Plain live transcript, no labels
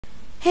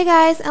Hey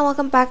guys, and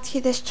welcome back to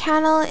this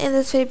channel. In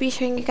this video I'll be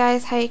showing you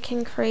guys how you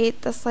can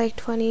create this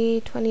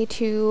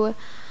 2022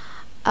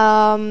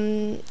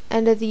 end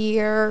of the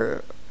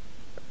year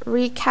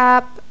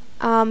recap.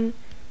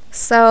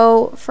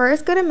 So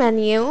first go to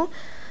menu,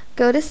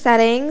 go to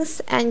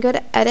settings, and go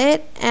to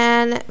edit,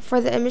 and for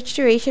the image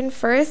duration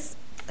first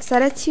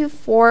set it to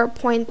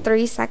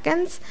 4.3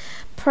 seconds.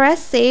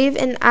 Press save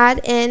and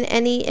add in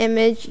any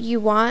image you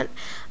want.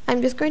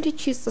 I'm just going to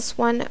choose this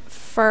one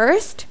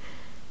first.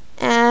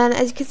 And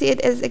as you can see,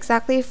 it is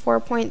exactly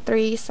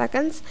 4.3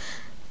 seconds.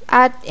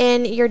 Add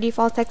in your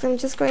default text. I'm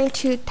just going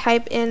to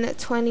type in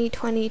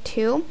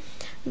 2022,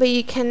 but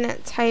you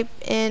can type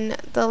in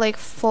the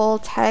full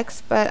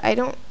text, but I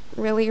don't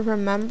really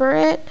remember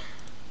it.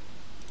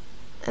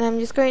 And I'm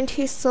just going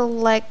to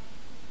select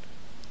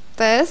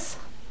this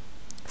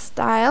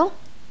style.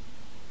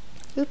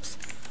 Oops.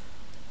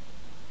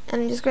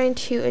 And I'm just going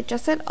to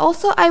adjust it.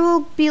 Also, I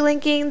will be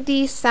linking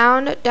the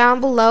sound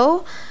down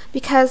below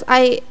because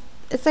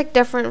it's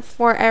different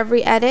for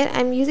every edit.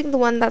 I'm using the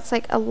one that's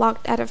a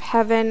locked out of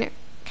heaven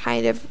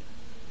kind of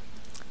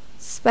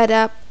sped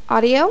up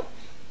audio.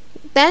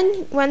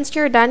 Then once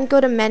you're done,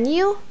 go to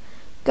menu,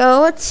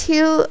 go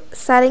to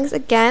settings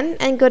again,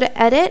 and go to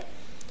edit,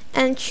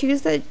 and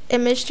choose the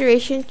image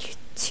duration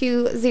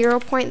to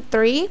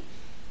 0.3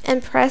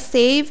 and press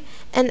save,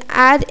 and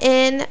add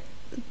in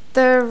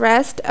the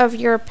rest of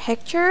your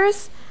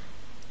pictures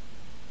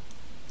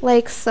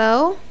like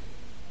so.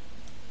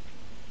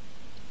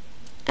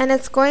 And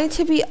it's going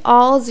to be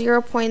all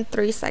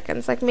 0.3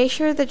 seconds. Make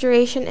sure the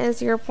duration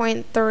is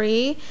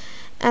 0.3,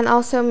 and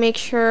also make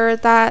sure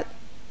that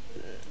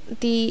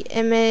the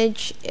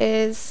image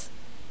is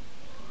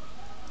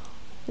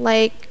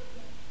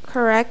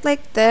correct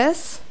like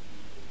this.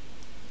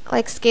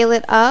 Scale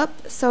it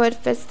up so it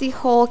fits the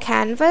whole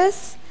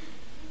canvas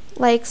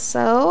like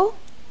so,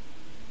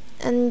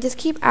 and just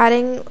keep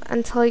adding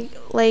until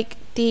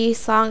the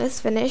song is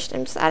finished.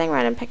 I'm just adding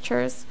random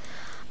pictures.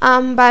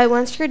 But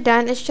once you're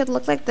done, it should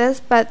look like this,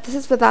 but this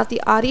is without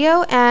the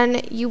audio,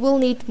 and you will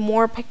need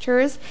more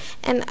pictures.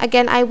 And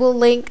again, I will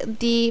link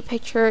the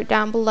picture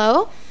down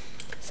below.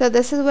 So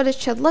this is what it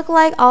should look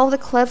like. All of the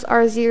clips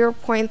are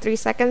 0.3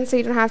 seconds, so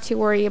you don't have to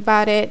worry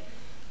about it.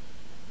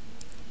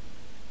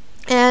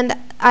 And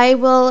I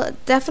will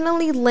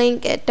definitely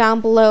link it down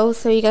below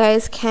so you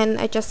guys can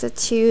adjust it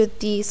to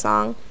the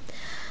song.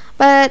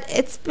 But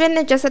it's been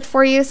adjusted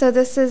for you, so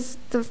this is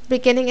the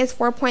beginning is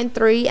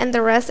 4.3, and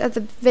the rest of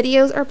the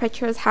videos or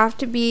pictures have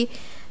to be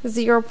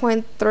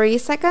 0.3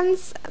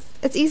 seconds.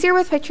 It's easier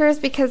with pictures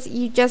because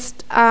you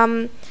just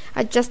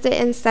adjust it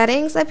in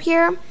settings up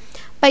here.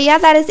 But yeah,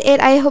 that is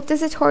it. I hope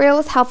this tutorial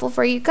was helpful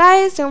for you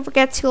guys. Don't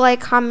forget to like,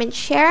 comment,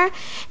 share,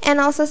 and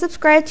also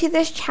subscribe to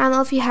this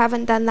channel if you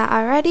haven't done that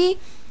already.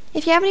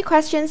 If you have any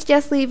questions,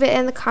 just leave it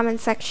in the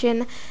comment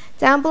section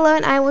down below,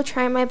 and I will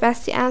try my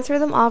best to answer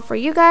them all for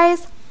you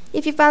guys.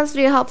 If you found this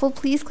video helpful,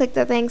 please click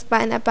the thanks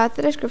button about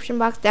the description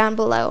box down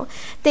below.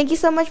 Thank you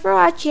so much for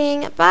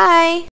watching. Bye!